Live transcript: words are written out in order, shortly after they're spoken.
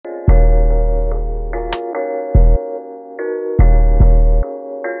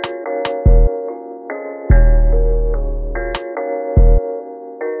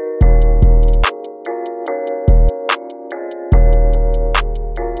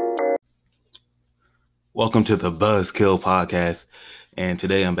Welcome to the Buzzkill podcast. And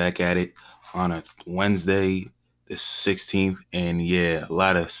today I'm back at it on a Wednesday, the 16th. And yeah, a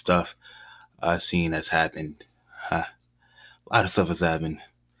lot of stuff I've seen has happened. Huh. A lot of stuff has happened.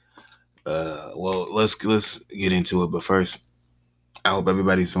 Let's get into it. But first, I hope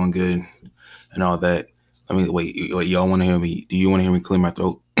everybody's doing good and all that. Let me wait. Y'all want to hear me? Do you want to hear me clear my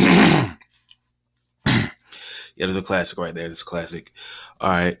throat? Yeah, there's a classic right there. There's a classic. All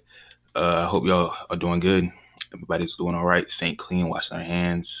right. I hope y'all are doing good. Everybody's doing all right, staying clean, washing their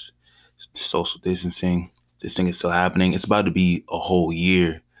hands, social distancing. This thing is still happening. It's about to be a whole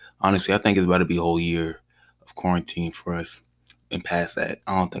year. Honestly, I think it's about to be a whole year of quarantine for us. And past that,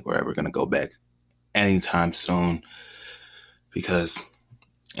 I don't think we're ever going to go back anytime soon because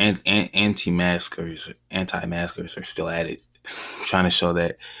anti-maskers are still at it, trying to show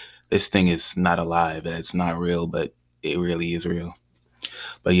that this thing is not alive, that it's not real, but it really is real.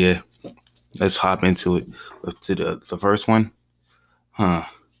 But yeah, let's hop into it. To the first one. Huh.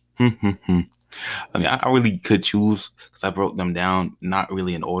 I mean, I really could choose because I broke them down, not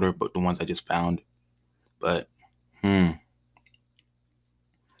really in order, but the ones I just found. But hmm,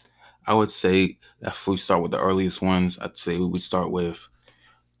 I would say that if we start with the earliest ones, I'd say we would start with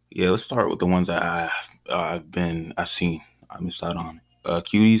let's start with the ones that I've seen. I missed out on.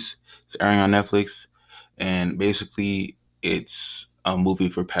 Cuties. It's airing on Netflix, and basically it's a movie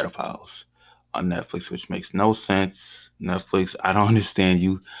for pedophiles on Netflix, which makes no sense. Netflix, I don't understand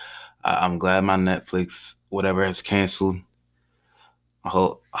you. I'm glad my Netflix, whatever, has canceled. I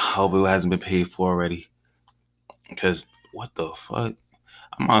hope it hasn't been paid for already. Because what the fuck?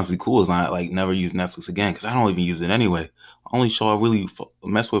 I'm honestly cool as not like never use Netflix again because I don't even use it anyway. Only show I really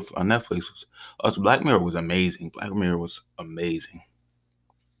mess with on Netflix was Black Mirror was amazing. Black Mirror was amazing.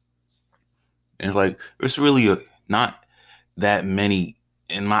 And it's like there's really not that many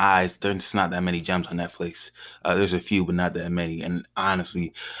in my eyes. There's not that many gems on Netflix. There's a few, but not that many. And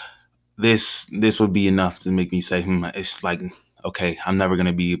honestly, this would be enough to make me say, it's like okay, I'm never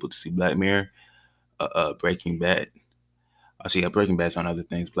gonna be able to see Black Mirror, Breaking Bad. I see Breaking Bad's on other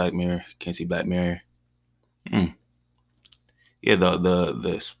things. Black Mirror, can't see Black Mirror. Hmm. Yeah,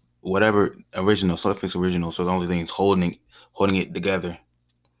 the whatever original, Netflix original. So the only thing is holding it together,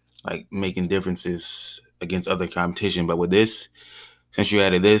 like making differences against other competition. But with this, since you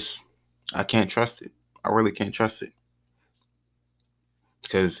added this, I can't trust it. I really can't trust it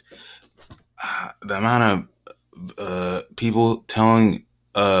because the amount of people telling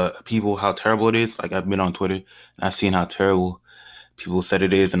people how terrible it is. Like I've been on Twitter and I've seen how terrible people said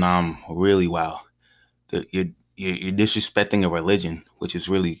it is, and I'm really wow. You're disrespecting a religion, which is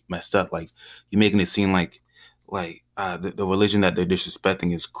really messed up. Like you're making it seem like the religion that they're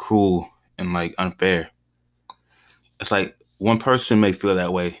disrespecting is cruel and like unfair. It's like one person may feel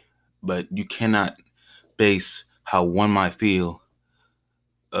that way, but you cannot base how one might feel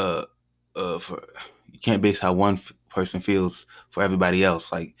uh for you can't base how person feels for everybody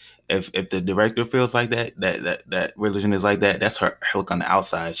else. Like if the director feels like that religion is like that, that's her look on the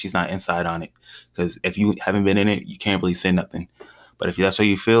outside. She's not inside on it. Because if you haven't been in it, you can't really say nothing. But if that's how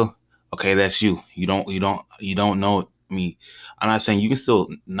you feel, okay, that's you. You don't know me. I'm not saying you can still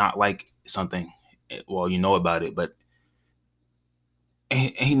not like something. Well, you know about it, but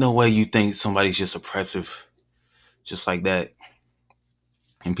ain't no way you think somebody's just oppressive just like that.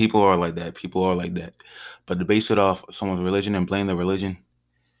 And people are like that. People are like that. But to base it off someone's religion and blame the religion,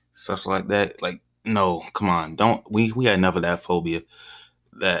 stuff like that, like no, come on, don't. We had enough of that phobia,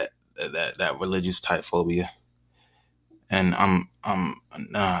 that religious type phobia. And I'm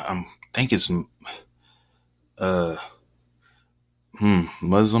think it's uh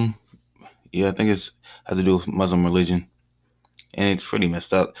Muslim. Yeah, I think it's has to do with Muslim religion, and it's pretty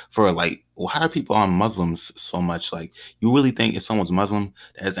messed up. For like, why are people on Muslims so much? Like, you really think if someone's Muslim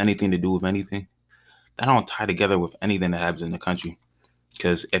that has anything to do with anything? That don't tie together with anything that happens in the country.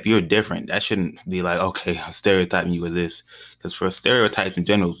 Because if you're different, that shouldn't be like, okay, I'm stereotyping you as this. Because for stereotypes in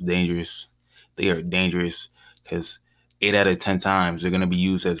general is dangerous. They are dangerous because 8 out of 10 times they're going to be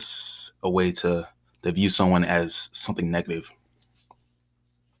used as a way to view someone as something negative.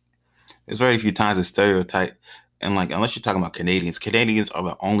 There's very few times a stereotype, and like unless you're talking about Canadians are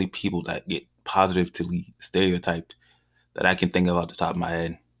the only people that get positively stereotyped that I can think of off the top of my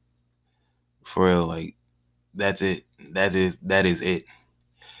head. For real, like that's it. That is it.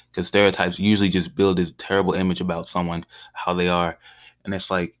 Because stereotypes usually just build this terrible image about someone, how they are, and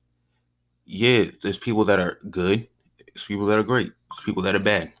it's like, yeah, there's people that are good, there's people that are great, there's people that are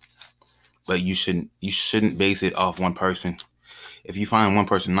bad, but you shouldn't base it off one person. If you find one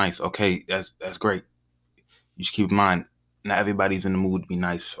person nice, okay, that's great. You should keep in mind, not everybody's in the mood to be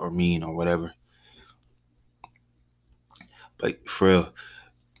nice or mean or whatever. Like for real,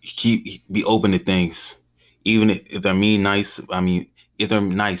 be open to things, even if they're mean, nice. I mean, if they're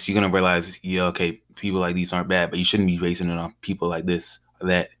nice, you're gonna realize, yeah, okay, people like these aren't bad, but you shouldn't be basing it on people like this or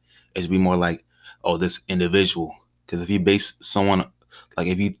that. It should be more like, oh, this individual. Because if you base someone, like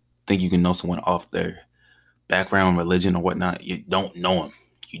if you think you can know someone off their background, religion, or whatnot, you don't know them.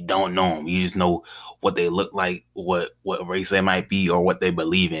 You don't know them. You just know what they look like, what race they might be, or what they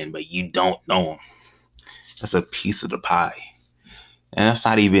believe in, but you don't know them. That's a piece of the pie. And that's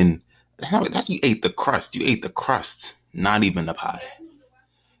not even that's you ate the crust. You ate the crust, not even the pie.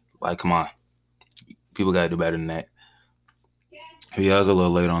 Like, come on. People gotta do better than that. Yeah, I was a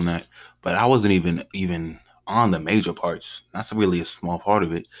little late on that. But I wasn't even on the major parts. That's really a small part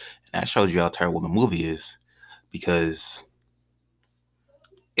of it. And that shows you how terrible the movie is. Because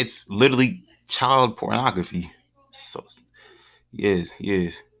it's literally child pornography. So yeah, yeah.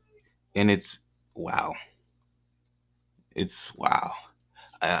 And it's wow. It's wow.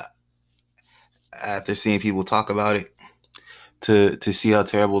 I, after seeing people talk about it, to see how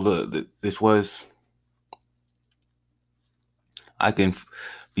terrible this was, I can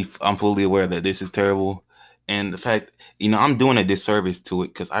I'm fully aware that this is terrible, and the fact, I'm doing a disservice to it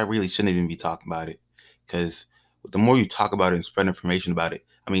because I really shouldn't even be talking about it. Because the more you talk about it and spread information about it,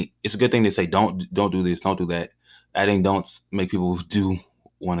 I mean, it's a good thing to say don't do this, don't do that. Adding don'ts make people do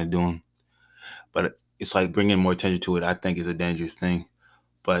want to do them, but it's like bringing more attention to it. I think is a dangerous thing,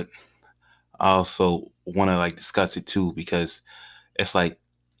 but I also want to like discuss it too because it's like,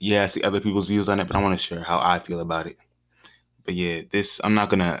 yeah, I see other people's views on it, but I want to share how I feel about it. But yeah, this I'm not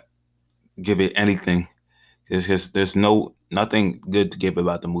gonna give it anything. It's just there's nothing good to give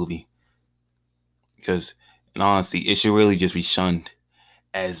about the movie because, in all honesty, it should really just be shunned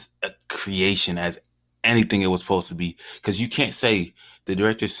as a creation, as anything it was supposed to be. Because you can't say the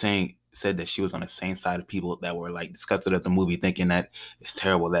director saying said that she was on the same side of people that were like disgusted at the movie, thinking that it's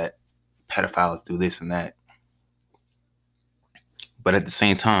terrible that pedophiles do this and that. But at the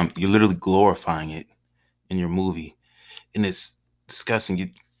same time, you're literally glorifying it in your movie, and it's disgusting. You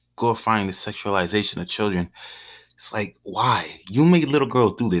glorifying the sexualization of children. It's like, why? You make little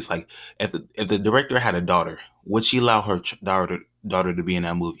girls do this. Like, if the director had a daughter, would she allow her daughter to be in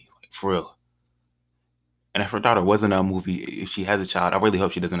that movie? Like, for real. And if her daughter wasn't in that movie, if she has a child, I really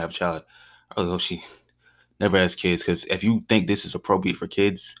hope she doesn't have a child. I really hope she never has kids. Because if you think this is appropriate for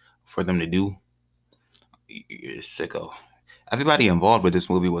kids, for them to do, you're a sicko. Everybody involved with this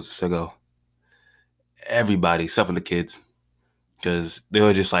movie was a sicko. Everybody, except for the kids. Because they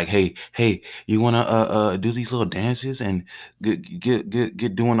were just like, hey, you wanna do these little dances and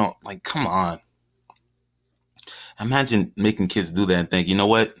get doing all, like, come on. Imagine making kids do that and think, you know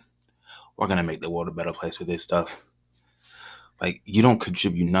what? We're gonna make the world a better place with this stuff. Like, you don't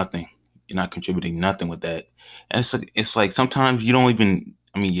contribute nothing. You're not contributing nothing with that. And it's like sometimes you don't even.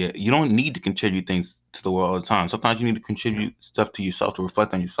 I mean, yeah, you don't need to contribute things to the world all the time. Sometimes you need to contribute stuff to yourself to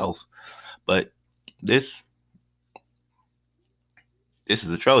reflect on yourself. But this this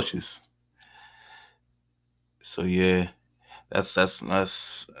is atrocious. So yeah, that's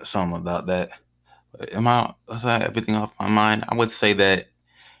something about that. Am I? Was that everything off my mind? I would say that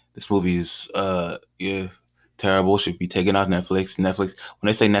this movie is yeah, terrible. Should be taken off Netflix. Netflix, when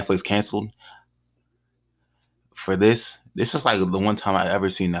they say Netflix canceled for this is like the one time I ever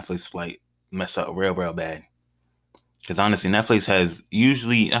seen Netflix like mess up real bad. Because honestly, Netflix has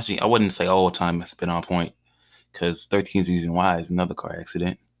usually, actually, I wouldn't say all the time it's been on point. Because 13 Reasons Why is another car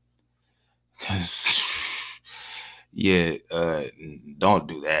accident. Because yeah, don't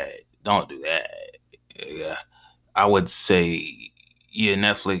do that. Don't do that. Yeah, I would say, yeah,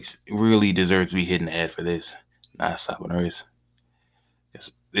 Netflix really deserves to be hit in the head for this. Not stopping the race.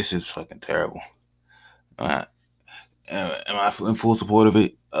 This is fucking terrible. Uh, am I in full support of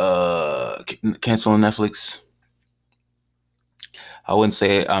it? Canceling Netflix. I wouldn't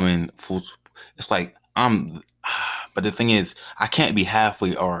say I'm in full. It's like I'm, but the thing is, I can't be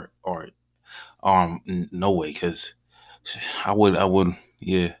halfway or no way because I would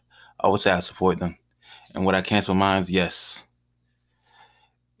yeah, I would say I support them. And would I cancel mine? Yes.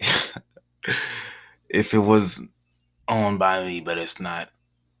 If it was owned by me, but it's not,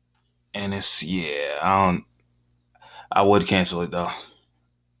 and it's yeah, I would cancel it though.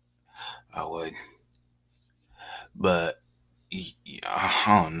 I would, but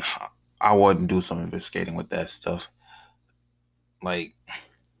I don't know. I wouldn't do some investigating with that stuff. Like,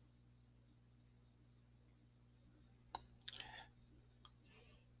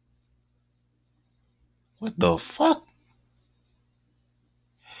 what the fuck?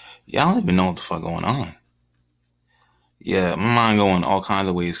 Yeah, I don't even know what the fuck going on. Yeah, my mind going all kinds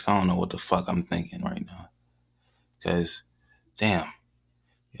of ways. 'Cause I don't know what the fuck I'm thinking right now. Cause Damn,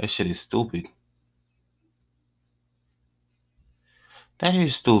 that shit is stupid. That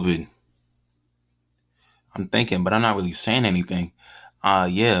is stupid. I'm thinking, but I'm not really saying anything.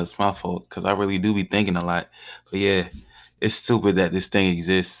 Yeah, it's my fault because I really do be thinking a lot. But yeah, it's stupid that this thing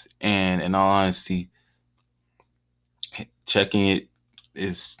exists. And in all honesty, checking it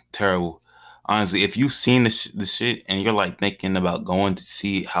is terrible. Honestly, if you've seen the shit and you're like thinking about going to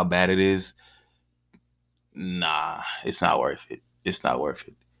see how bad it is, nah, it's not worth it. It's not worth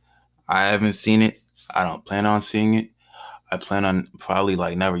it. I haven't seen it. I don't plan on seeing it. I plan on probably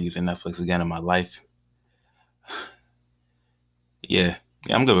like never using Netflix again in my life. Yeah,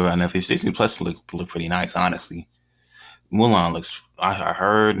 yeah, I'm good with Netflix. Disney Plus look pretty nice, honestly. Mulan looks. I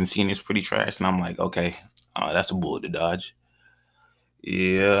heard and seen it's pretty trash, and I'm like, okay, that's a bullet to dodge.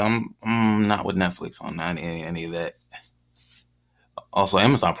 Yeah, I'm not with Netflix on that, any of that. Also,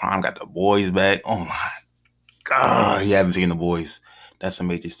 Amazon Prime got the boys back. Oh my god, you haven't seen the boys. That's a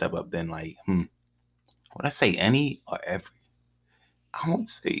major step up. Then like, would I say any or every? I would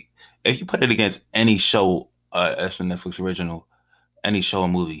say if you put it against any show, as a Netflix original, any show or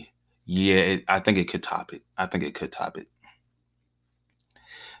movie, yeah, I think it could top it. I think it could top it.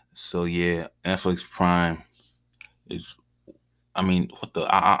 So yeah, Netflix Prime is. I mean, what the?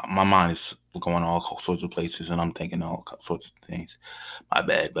 My mind is going all sorts of places, and I'm thinking all sorts of things. My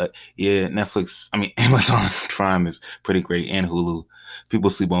bad, but yeah, Netflix. I mean, Amazon Prime is pretty great, and Hulu. People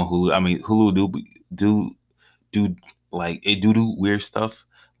sleep on Hulu. I mean, Hulu do do like it do weird stuff.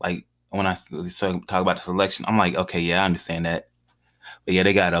 Like when I talk about the selection, I'm like, okay, yeah, I understand that, but yeah,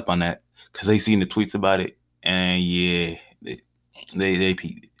 they got up on that because they seen the tweets about it, and yeah, they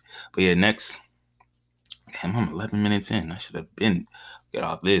peeped it. But yeah, next, damn, I'm 11 minutes in. I should have been get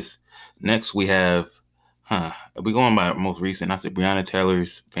off this. Next, we have, we going by most recent. I said Breonna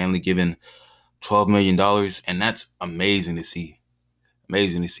Taylor's family giving $12 million, and that's amazing to see.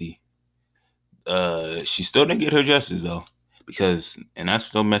 Amazing to see. She still didn't get her justice though, because and that's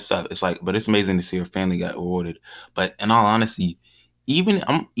still messed up. It's like, but it's amazing to see her family got rewarded. But in all honesty, even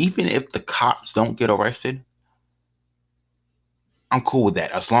if the cops don't get arrested, I'm cool with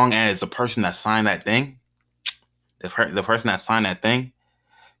that as long as the person that signed that thing, the person that signed that thing,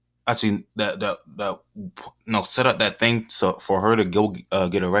 actually the no set up that thing so for her to go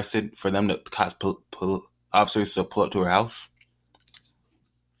get arrested, for them to cops pull officers to pull up to her house.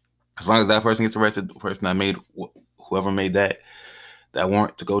 As long as that person gets arrested, the person that made whoever made that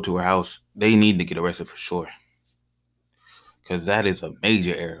warrant to go to her house, they need to get arrested for sure. Because that is a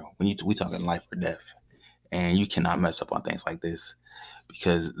major error when we talking life or death, and you cannot mess up on things like this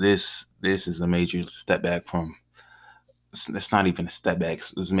because this is a major step back from. It's not even a step back.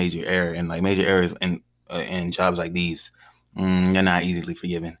 It's a major error, and like major errors in jobs like these, they're not easily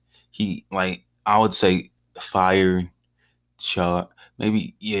forgiven. He like I would say fired, charged,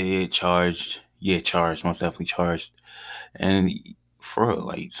 maybe yeah charged, yeah charged, most definitely charged, and for real,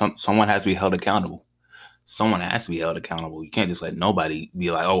 like someone has to be held accountable. Someone has to be held accountable. You can't just let nobody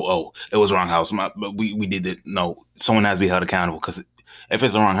be like, oh, it was the wrong house. But we did it. No, someone has to be held accountable because if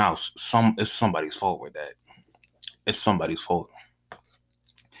it's the wrong house, it's somebody's fault with that. It's somebody's fault.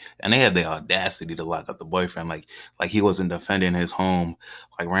 And they had the audacity to lock up the boyfriend, like he wasn't defending his home.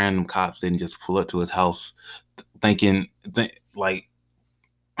 Like random cops didn't just pull up to his house, thinking, like,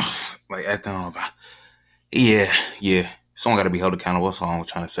 like acting on. Yeah, yeah. Someone got to be held accountable. That's all I'm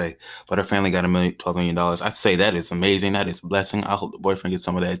trying to say. But her family got $12 million. I'd say that is amazing. That is a blessing. I hope the boyfriend gets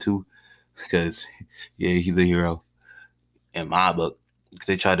some of that too, because yeah, he's a hero in my book.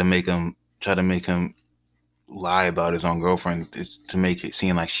 They tried to make him lie about his own girlfriend to make it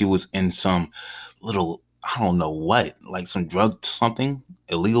seem like she was in some little, I don't know what, like some drug something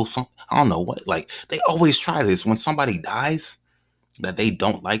illegal something. I don't know what. Like they always try this when somebody dies that they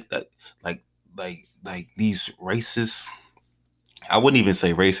don't like, that like like these racists. I wouldn't even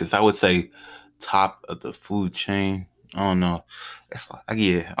say racist. I would say top of the food chain. I don't know.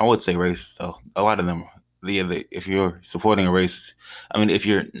 Yeah, I would say racist though. A lot of them. If you're supporting a racist, I mean, if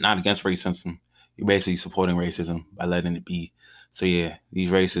you're not against racism, you're basically supporting racism by letting it be. So yeah, these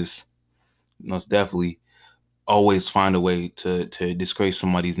racists most definitely always find a way to disgrace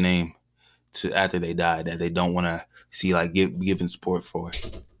somebody's name to after they die that they don't want to see like giving support for.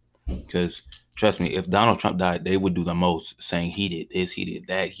 Because trust me, if Donald Trump died, they would do the most, saying he did this, he did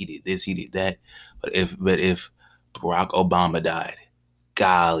that, he did this, he did that. But if Barack Obama died,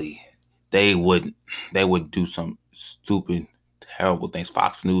 golly, they would they would do some stupid, terrible things.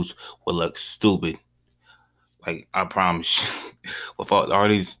 Fox News would look stupid. Like I promise, with all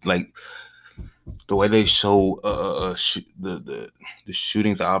these like the way they show the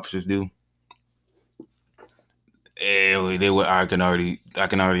shootings that officers do, they would. I can already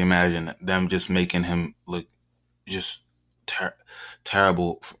imagine them just making him look just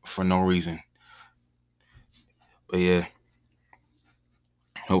terrible for no reason. But yeah,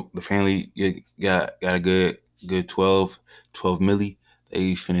 hope the family got a good 12 milli.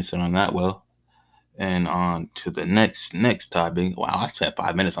 They finished it on that well. And on to the next topic. Wow, I spent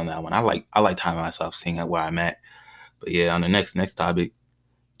 5 minutes on that one. I like timing myself, seeing where I'm at. But yeah, on the next topic,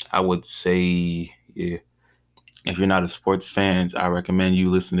 I would say, yeah, if you're not a sports fan, I recommend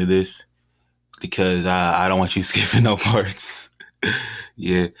you listen to this because I don't want you skipping no parts.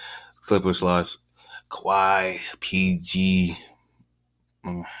 Yeah, Clippers lost. Kawhi, PG,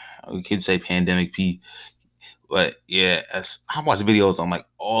 we could say Pandemic P. But yeah, I watch videos on like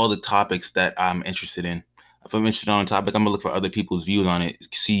all the topics that I'm interested in. If I'm interested on a topic, I'm gonna look for other people's views on it,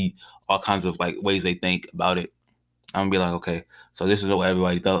 see all kinds of like ways they think about it. I'm gonna be like, okay, so this is what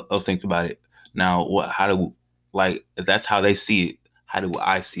everybody else thinks about it. Now, what? How do like if that's how they see it? How do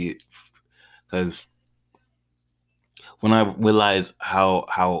I see it? Because when I realize how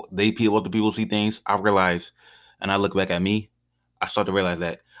what the people see things, I realize, and I look back at me, I start to realize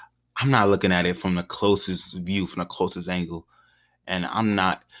that I'm not looking at it from the closest view, from the closest angle, and I'm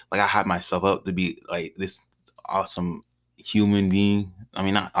not like I hype myself up to be like this awesome human being. I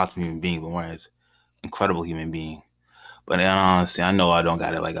mean, not awesome human being, but more as incredible human being. But honestly, I know I don't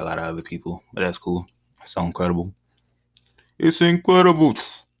got it like a lot of other people, but that's cool. It's so incredible. It's incredible.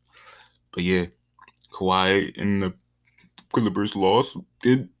 But yeah, Kawhi and the Clippers lost.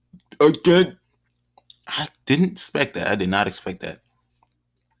 Did again. I didn't expect that. I did not expect that.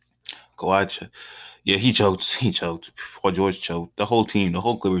 Kawhi, yeah, he choked. He choked. Paul George choked. The whole team, the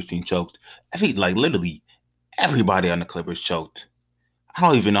whole Clippers team choked. Like literally everybody on the Clippers choked. I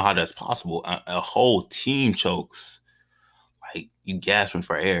don't even know how that's possible. A whole team chokes. Like you gasping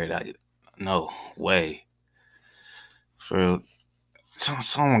for air. Like, no way. For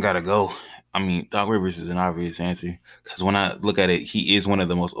someone gotta go. I mean, Doc Rivers is an obvious answer because when I look at it, he is one of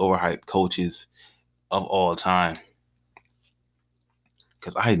the most overhyped coaches of all time.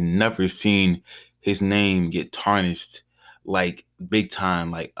 Because I had never seen his name get tarnished like big time,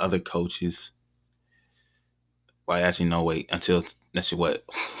 like other coaches. Like actually, no wait until that's what.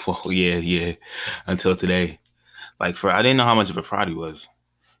 Well, yeah, until today. Like I didn't know how much of a fraud he was.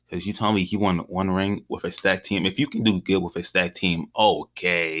 Because you told me he won one ring with a stacked team. If you can do good with a stacked team,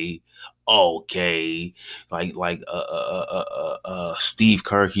 okay. Steve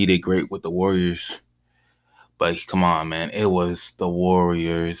Kerr, he did great with the Warriors. But come on, man, it was the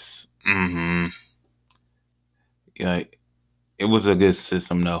Warriors. Yeah, it was a good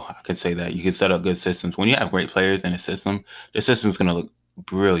system, though. I could say that you could set up good systems when you have great players in a system. The system's gonna look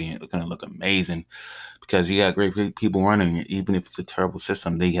brilliant. It's gonna look amazing because you got great people running it. Even if it's a terrible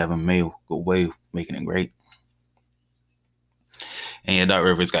system, they have a way of making it great. And yeah, Doc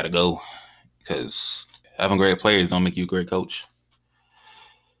Rivers got to go because having great players don't make you a great coach.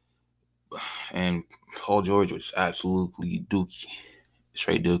 And Paul George was absolutely dookie,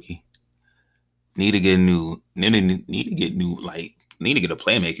 straight dookie. Need to get a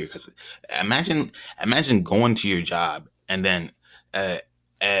playmaker because imagine going to your job and then at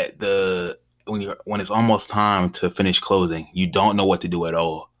the when it's almost time to finish closing, you don't know what to do at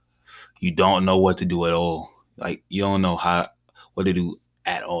all. You don't know what to do at all. Like you don't know what to do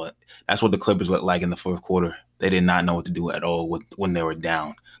at all. That's what the Clippers looked like in the fourth quarter. They did not know what to do at all when they were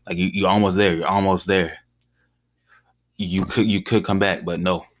down. Like you're almost there. You're almost there. You could come back, but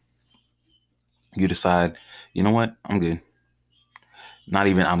no. You decide. You know what? I'm good. Not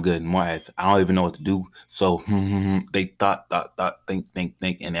even I'm good. More as I don't even know what to do. So they thought, think,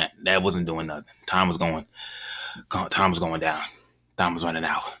 and that wasn't doing nothing. Time was going down. Time was running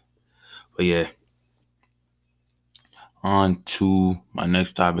out. But yeah, on to my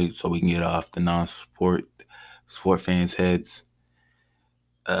next topic so we can get off the sport fans' heads.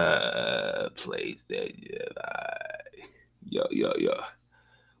 Plays that yo.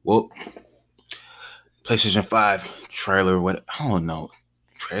 Well, PlayStation 5 trailer, what I don't know.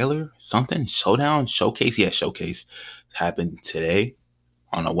 Trailer? Something? Showdown? Showcase? Yeah, showcase happened today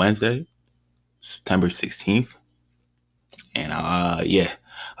on a Wednesday, September 16th. And yeah,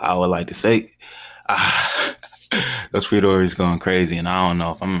 I would like to say uh, those pre-orders going crazy, and I don't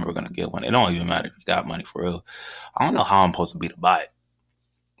know if I'm ever gonna get one. It don't even matter if you got money for real. I don't know how I'm supposed to be to buy it.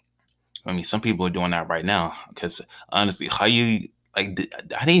 I mean, some people are doing that right now because honestly, how you like?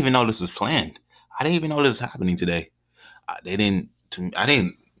 I didn't even know this was planned. I didn't even know this was happening today. They didn't. I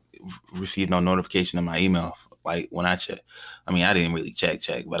didn't receive no notification in my email. Like when I check, I mean, I didn't really check,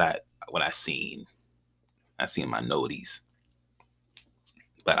 but what I seen my noties.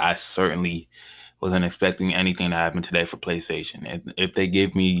 But I certainly wasn't expecting anything to happen today for PlayStation. And if they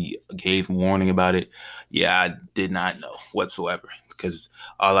gave warning about it, yeah, I did not know whatsoever because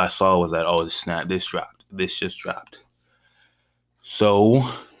all I saw was that, oh snap, this dropped, this just dropped. So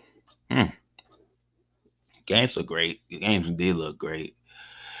games look great. Games did look great,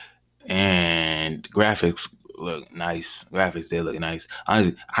 and graphics look nice. Graphics did look nice.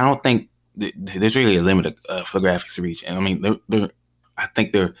 Honestly, I don't think there's really a limit for graphics to reach, and I mean, I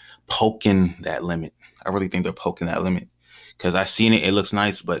think they're poking that limit. I really think they're poking that limit because I've seen it. It looks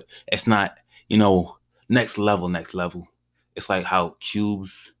nice, but it's not, next level. Next level. It's like how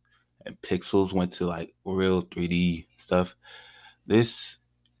cubes and pixels went to like real 3D stuff. This,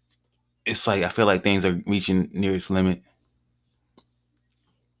 it's like I feel like things are reaching near its limit.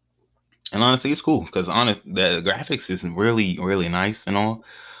 And honestly, it's cool because the graphics is really, really nice and all,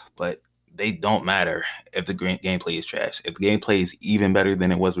 but they don't matter if the gameplay is trash. If the gameplay is even better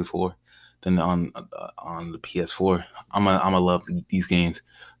than it was before, than on the PS4, I'm gonna love these games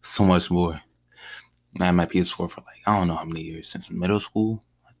so much more. I had my PS4 for like I don't know how many years, since middle school,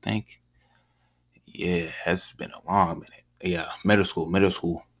 I think. Yeah, it has been a long minute. Yeah, middle school. It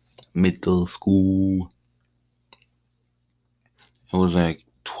was like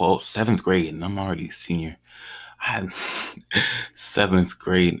 7th grade, and I'm already a senior. I had 7th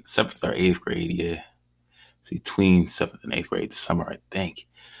or 8th grade, yeah. Between 7th and 8th grade this summer, I think.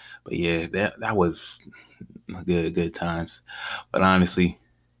 But yeah, that was good times. But honestly,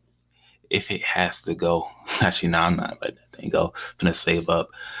 if it has to go, actually, no, I'm not letting that thing go. Finna save up,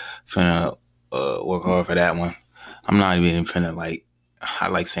 finna work hard for that one. I'm not even finna I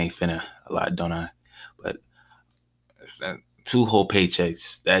like saying finna a lot, don't I? But 2 whole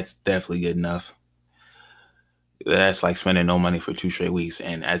paychecks, that's definitely good enough. That's like spending no money for 2 straight weeks.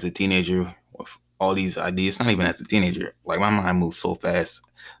 And as a teenager, with all these ideas, not even as a teenager, like my mind moves so fast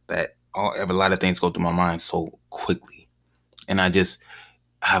that a lot of things go through my mind so quickly. And I just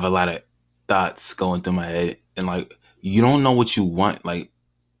have a lot of thoughts going through my head. And like, you don't know what you want. Like,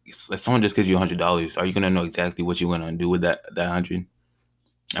 if someone just gives you $100, are you going to know exactly what you're going to do with that 100?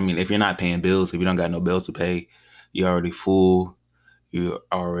 I mean, if you're not paying bills, if you don't got no bills to pay, you're already full. You're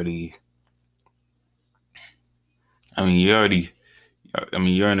already, I mean, you're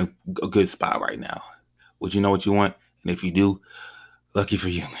in a good spot right now. Would you know what you want? And if you do, lucky for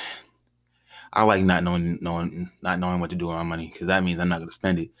you. I like not knowing what to do with my money because that means I'm not gonna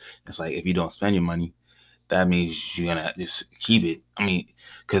spend it. It's like if you don't spend your money, that means you're gonna just keep it. I mean,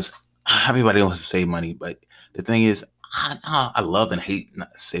 because everybody wants to save money, but the thing is, I love and hate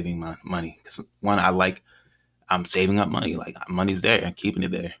not saving my money. Because one, I'm saving up money, like money's there, I'm keeping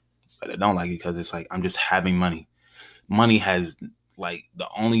it there. But I don't like it because it's like I'm just having money. Money has like the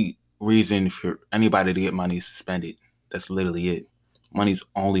only reason for anybody to get money is to spend it. That's literally it. Money's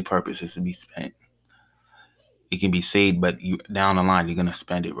only purpose is to be spent. It can be saved, but you down the line you're gonna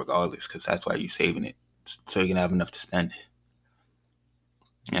spend it regardless because that's why you're saving it, so you can have enough to spend.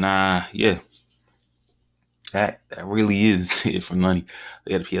 And yeah, that really is it for money.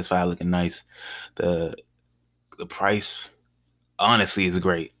 They got the PS5 looking nice. The the price honestly is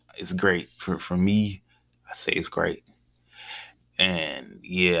great. It's great for me. I say it's great. And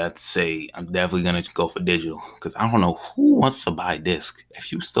yeah, I'd say I'm definitely gonna go for digital because I don't know who wants to buy disc.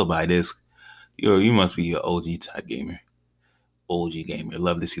 If you still buy disc, you must be an OG type gamer. OG gamer.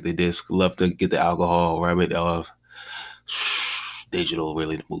 Love to see the disc. Love to get the alcohol, rub it off. Digital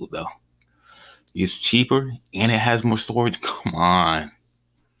really the move though. It's cheaper and it has more storage. Come on.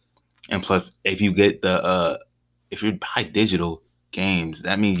 And plus, if you buy digital games,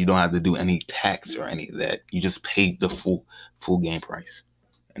 that means you don't have to do any tax or any of that. You just pay the full game price,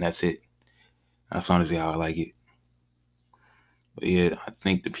 and that's it. That's honestly how I like it. But yeah, I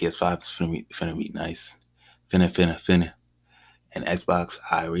think the PS5 is finna be nice. Finna. And Xbox,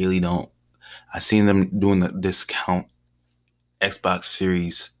 I really don't. I seen them doing the discount Xbox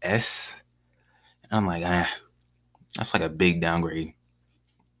Series S, and I'm like, that's like a big downgrade.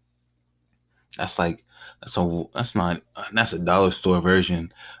 That's like that's a dollar store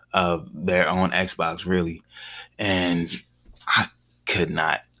version of their own Xbox, really. And I could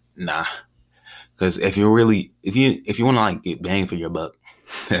not, nah. Because if you want to like get bang for your buck,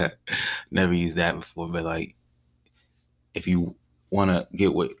 never used that before. But like, if you want to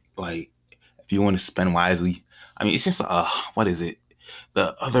get if you want to spend wisely, I mean, it's just what is it?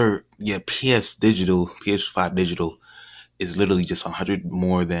 The other PS5 digital is literally just 100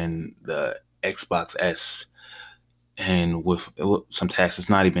 more than the Xbox S, and with some tax, it's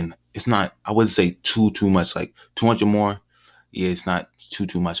not. I wouldn't say too much, like 200 more. Yeah, it's not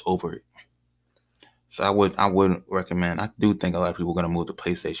too much over it. So I wouldn't recommend. I do think a lot of people are gonna move to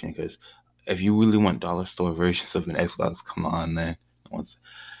PlayStation because if you really want dollar store versions of an Xbox, come on, man.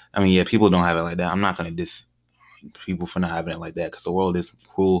 I mean, yeah, people don't have it like that. I'm not gonna diss people for not having it like that because the world is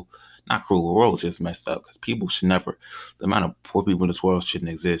cruel. Not cruel. The world is just messed up because people should never. The amount of poor people in this world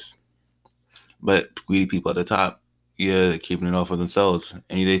shouldn't exist. But greedy people at the top, yeah, they're keeping it all for themselves,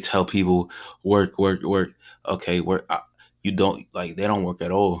 and they tell people work, work, work. Okay, work. You don't like they don't work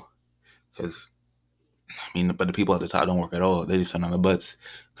at all because I mean, but the people at the top don't work at all. They just sit on the butts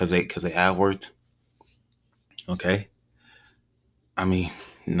because they have worked. Okay, I mean,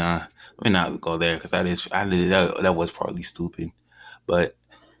 nah, let me not go there because that was partly stupid, but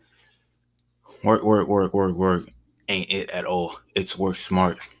work ain't it at all. It's work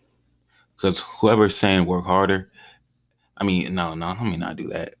smart because whoever's saying work harder, I mean, no, let me not do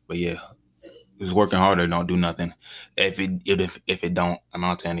that. But yeah, it's working harder don't do nothing if it don't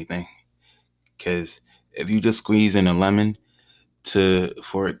amount to anything. Because if you just squeeze in a lemon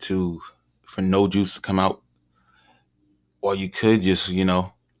for no juice to come out, or you could just use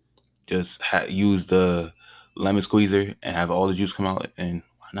the lemon squeezer and have all the juice come out, and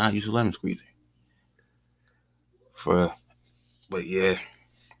why not use a lemon squeezer for? But yeah,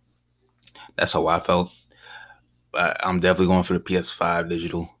 that's how I felt. I'm definitely going for the PS5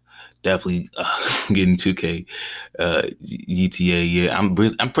 digital. Definitely getting 2K, GTA. Yeah,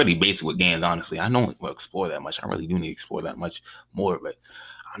 I'm pretty basic with games. Honestly, I don't explore that much. I really do need to explore that much more, but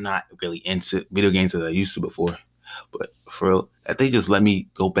I'm not really into video games as I used to before. But for real, if they just let me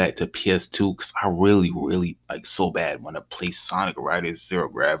go back to PS2, because I really, really like so bad want to play Sonic Riders Zero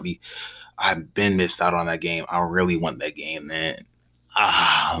Gravity. I've been missed out on that game. I really want that game, man.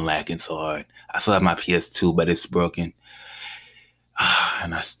 I'm lacking so hard. I still have my PS2, but it's broken.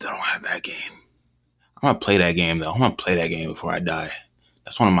 And I still don't have that game. I'm gonna play that game though. I'm gonna play that game before I die.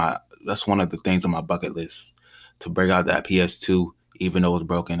 That's one of the things on my bucket list. To break out that PS2, even though it's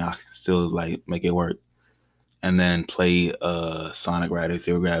broken, I can still like make it work. And then play Sonic Riders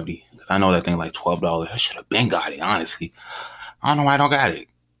Zero Gravity. Cause I know that thing like $12. I should have been got it, honestly. I don't know why I don't got it.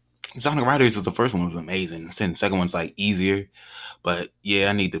 Sonic Riders was the first one was amazing. The second one's like easier. But yeah,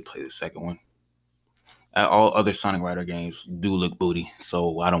 I need to play the second one. All other Sonic Rider games do look booty,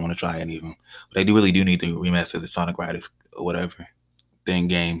 so I don't want to try any of them. But I really do need to remaster the Sonic Riders or whatever thing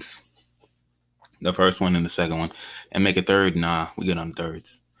games. The first one and the second one. And make a third, nah, we get on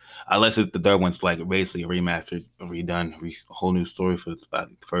thirds. Unless the third one's like basically a remastered, redone, a whole new story for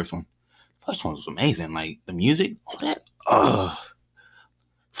the first one. First one was amazing. Like the music, all that.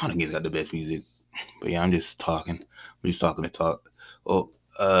 Sonic has got the best music. But yeah, I'm just talking. I'm just talking to talk. Well,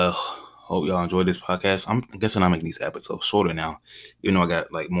 hope y'all enjoyed this podcast. I'm guessing I'm making these episodes shorter now, even though I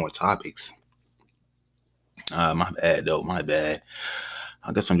got like more topics. My bad though. My bad.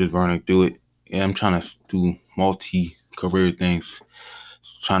 I guess I'm just burning through it. Yeah, I'm trying to do multi-career things.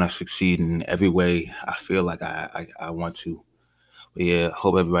 Trying to succeed in every way I feel like I want to. But yeah,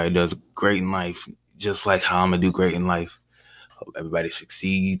 hope everybody does great in life, just like how I'm gonna do great in life. Hope everybody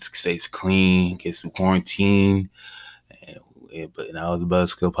succeeds, stays clean, gets through quarantine. And, yeah, but that was the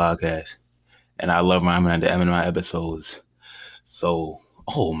Buzzkill podcast, and I love rhyming at the end of my episodes. So,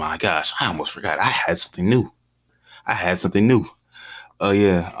 oh my gosh, I almost forgot. I had something new. Oh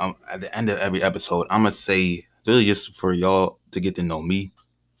yeah, at the end of every episode, I'm gonna say really just for y'all to get to know me.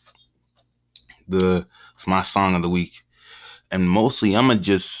 My song of the week, and mostly I'm gonna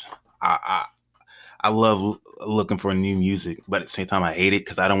just I love looking for new music, but at the same time I hate it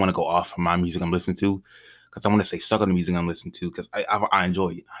because I don't want to go off from my music I'm listening to, because I want to stay stuck on the music I'm listening to because I enjoy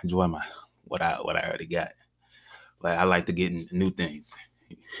it. I enjoy my what I already got. Like I like to get into new things.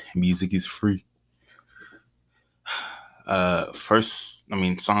 Music is free. Song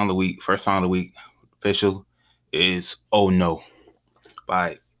of the week. First song of the week, official, is "Oh No"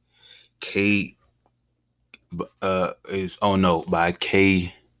 by K. Is "Oh No" by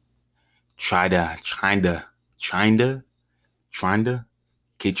K. Trinda. K.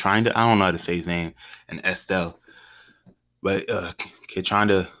 Trinda. I don't know how to say his name. And Estelle, but K.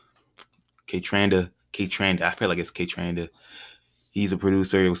 Trinda. K. Tranda. I feel like it's K. Tranda. He's a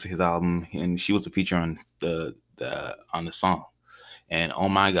producer. It was his album, and she was a feature on the song. And oh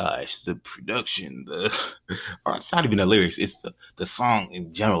my gosh, the production, or it's not even the lyrics, it's the song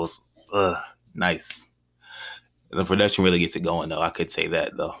in general is nice. The production really gets it going though. I could say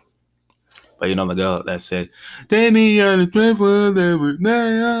that though. But you know the girl that said, "Take me on a trip for the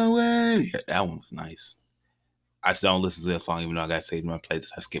away." Yeah, that one was nice. I still don't listen to that song even though I got saved in my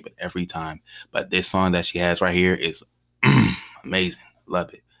playlist. I skip it every time. But this song that she has right here is amazing.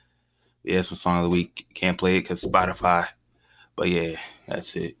 Love it. Yeah, it's my song of the week. Can't play it because Spotify. But yeah,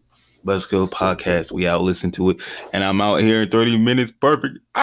 that's it. Buzzkill podcast. We out. Listen to it. And I'm out here in 30 minutes. Perfect.